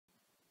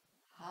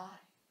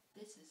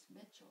Mrs.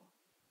 Mitchell.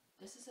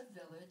 This is a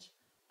village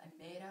I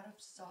made out of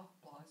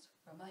soft blocks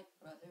for my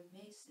brother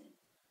Mason.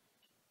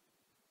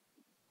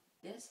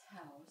 This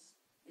house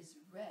is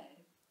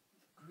red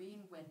with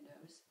green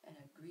windows and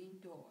a green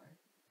door.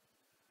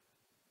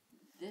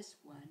 This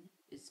one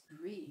is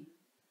green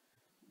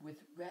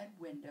with red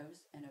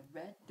windows and a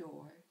red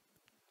door.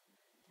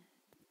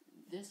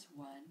 This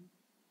one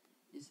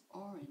is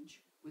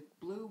orange with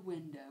blue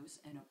windows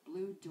and a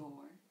blue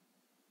door.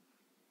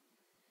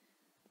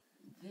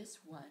 This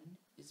one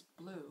is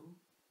blue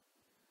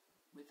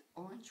with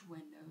orange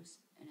windows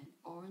and an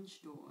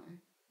orange door.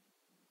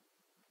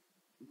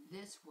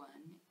 This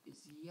one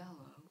is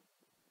yellow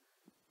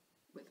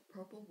with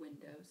purple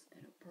windows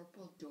and a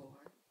purple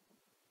door.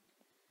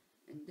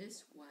 And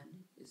this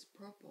one is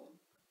purple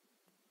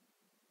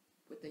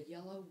with a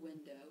yellow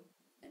window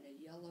and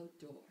a yellow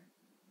door.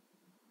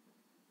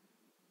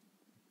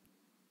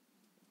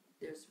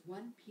 There's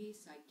one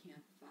piece I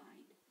can't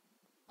find.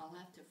 I'll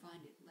have to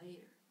find it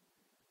later.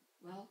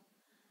 Well,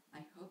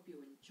 I hope you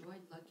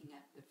enjoyed looking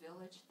at the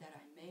village that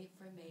I made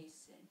for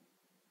Mason.